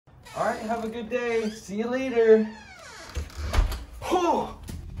Alright, have a good day. See you later. Oh!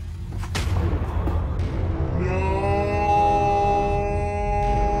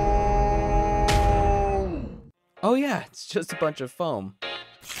 Oh yeah, it's just a bunch of foam.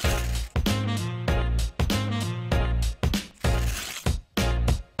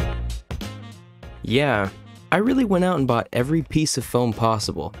 Yeah, I really went out and bought every piece of foam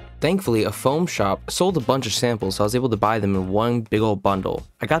possible. Thankfully, a foam shop sold a bunch of samples, so I was able to buy them in one big old bundle.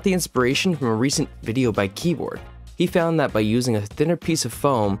 I got the inspiration from a recent video by Keyboard. He found that by using a thinner piece of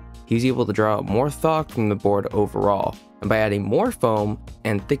foam, he was able to draw out more thock from the board overall. And by adding more foam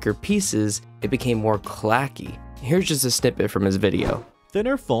and thicker pieces, it became more clacky. Here's just a snippet from his video.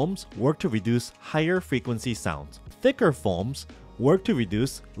 Thinner foams work to reduce higher frequency sounds. Thicker foams work to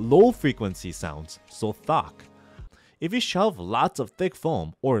reduce low frequency sounds, so thock. If you shove lots of thick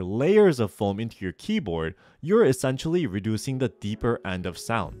foam or layers of foam into your keyboard, you're essentially reducing the deeper end of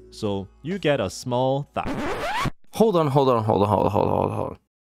sound, so you get a small thock. Hold on.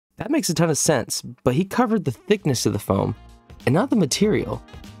 That makes a ton of sense, but he covered the thickness of the foam and not the material.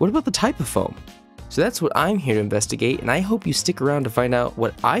 What about the type of foam? So that's what I'm here to investigate, and I hope you stick around to find out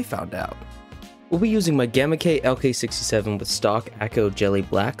what I found out. We'll be using my Gamakay LK67 with stock Echo Jelly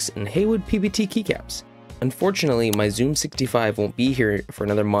Blacks and Haywood PBT keycaps. Unfortunately, my Zoom 65 won't be here for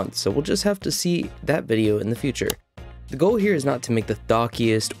another month, so we'll just have to see that video in the future. The goal here is not to make the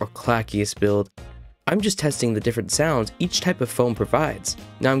thockiest or clackiest build. I'm just testing the different sounds each type of foam provides.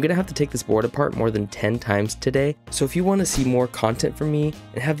 Now I'm gonna have to take this board apart more than 10 times today, so if you want to see more content from me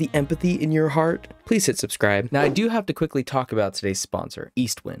and have the empathy in your heart, please hit subscribe. Now I do have to quickly talk about today's sponsor,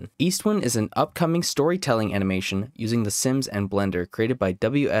 Eastwin. Eastwin is an upcoming storytelling animation using The Sims and Blender created by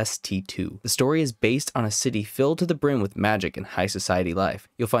WST2. The story is based on a city filled to the brim with magic and high society life.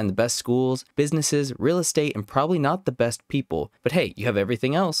 You'll find the best schools, businesses, real estate, and probably not the best people, but hey, you have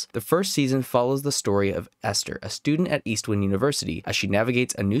everything else. The first season follows the story of Esther, a student at Eastwin University, as she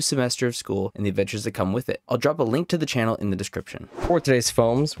navigates a new semester of school and the adventures that come with it. I'll drop a link to the channel in the description. For today's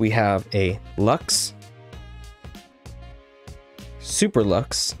foams, we have a Luxe, Super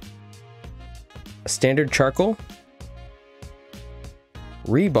Luxe, a standard charcoal,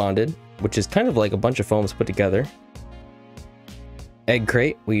 Rebonded, which is kind of like a bunch of foams put together, Egg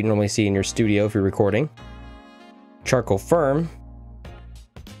Crate, what you normally see in your studio if you're recording, Charcol Firm,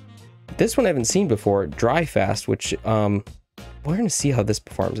 this one I haven't seen before, Dry Fast, which we're gonna see how this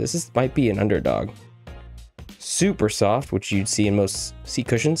performs. This might be an underdog. Super Soft, which you'd see in most seat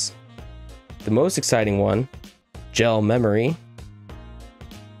cushions. The most exciting one, Gel Memory,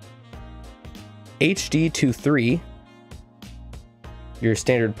 HD23, your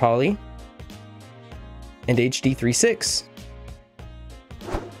standard poly, and HD36.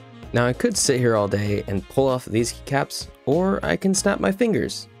 Now I could sit here all day and pull off these keycaps, or I can snap my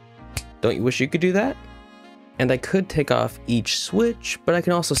fingers. Don't you wish you could do that? And I could take off each switch, but I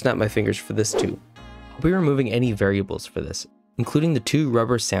can also snap my fingers for this too. I'll be removing any variables for this, including the 2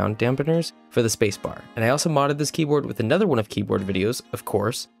 rubber sound dampeners for the spacebar. And I also modded this keyboard with another one of keyboard videos, of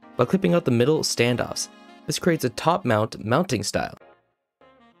course, by clipping out the middle standoffs. This creates a top mount mounting style.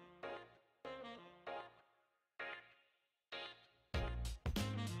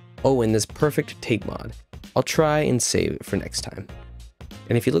 Oh, and this perfect tape mod. I'll try and save it for next time.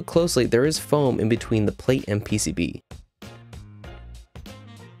 And if you look closely, there is foam in between the plate and PCB.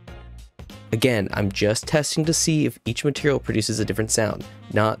 Again, I'm just testing to see if each material produces a different sound,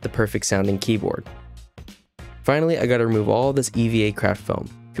 not the perfect sounding keyboard. Finally, I gotta remove all this EVA craft foam.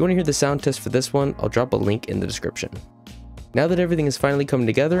 If you want to hear the sound test for this one, I'll drop a link in the description. Now that everything is finally coming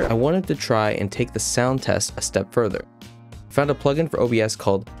together, I wanted to try and take the sound test a step further. I found a plugin for OBS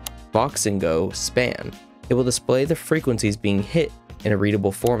called Box & Go Span. It will display the frequencies being hit in a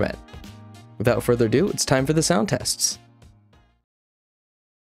readable format. Without further ado, it's time for the sound tests.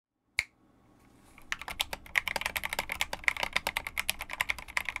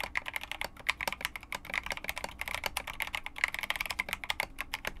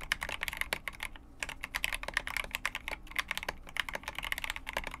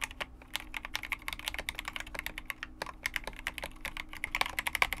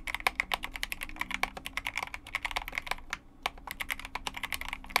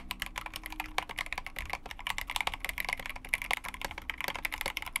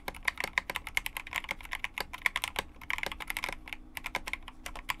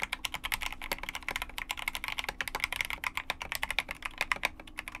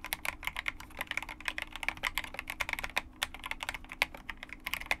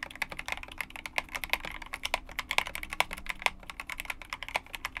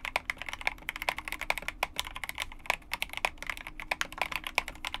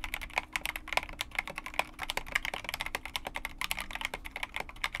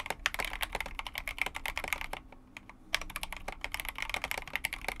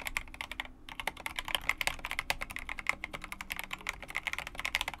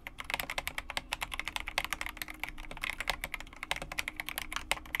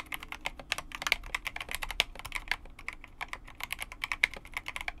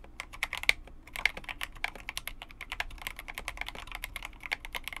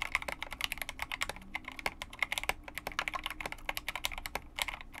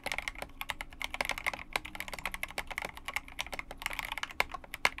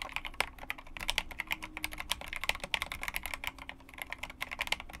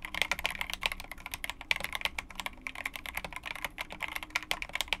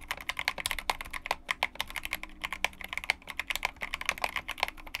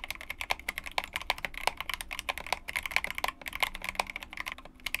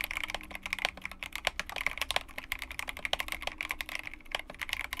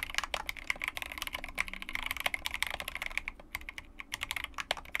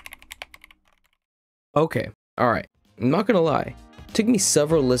 Okay, alright, I'm not gonna lie. It took me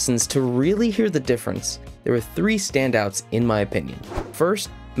several listens to really hear the difference. There were 3 standouts in my opinion. First,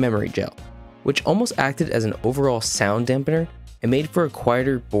 memory gel, which almost acted as an overall sound dampener and made for a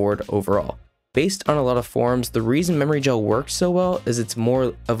quieter board overall. Based on a lot of forums, the reason memory gel works so well is it's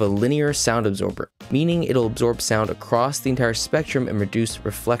more of a linear sound absorber, meaning it'll absorb sound across the entire spectrum and reduce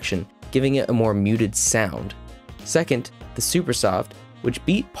reflection, giving it a more muted sound. Second, the super soft, which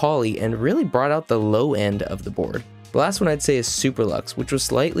beat poly and really brought out the low end of the board. The last one I'd say is super lux, which was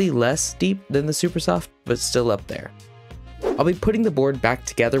slightly less deep than the super soft, but still up there. I'll be putting the board back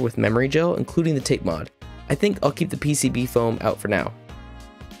together with memory gel, including the tape mod. I think I'll keep the PCB foam out for now.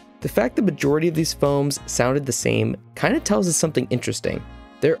 The fact the majority of these foams sounded the same kind of tells us something interesting.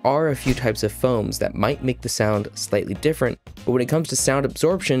 There are a few types of foams that might make the sound slightly different, but when it comes to sound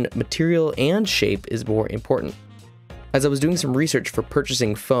absorption, material and shape is more important. As I was doing some research for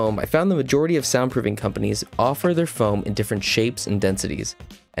purchasing foam, I found the majority of soundproofing companies offer their foam in different shapes and densities.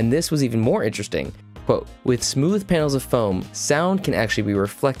 And this was even more interesting. Quote, with smooth panels of foam, sound can actually be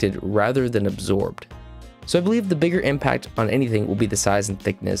reflected rather than absorbed. So I believe the bigger impact on anything will be the size and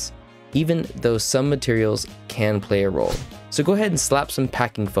thickness, even though some materials can play a role. So go ahead and slap some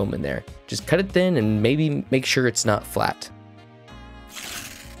packing foam in there. Just cut it thin and maybe make sure it's not flat.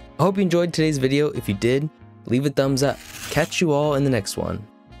 I hope you enjoyed today's video. If you did, leave a thumbs up. Catch you all in the next one.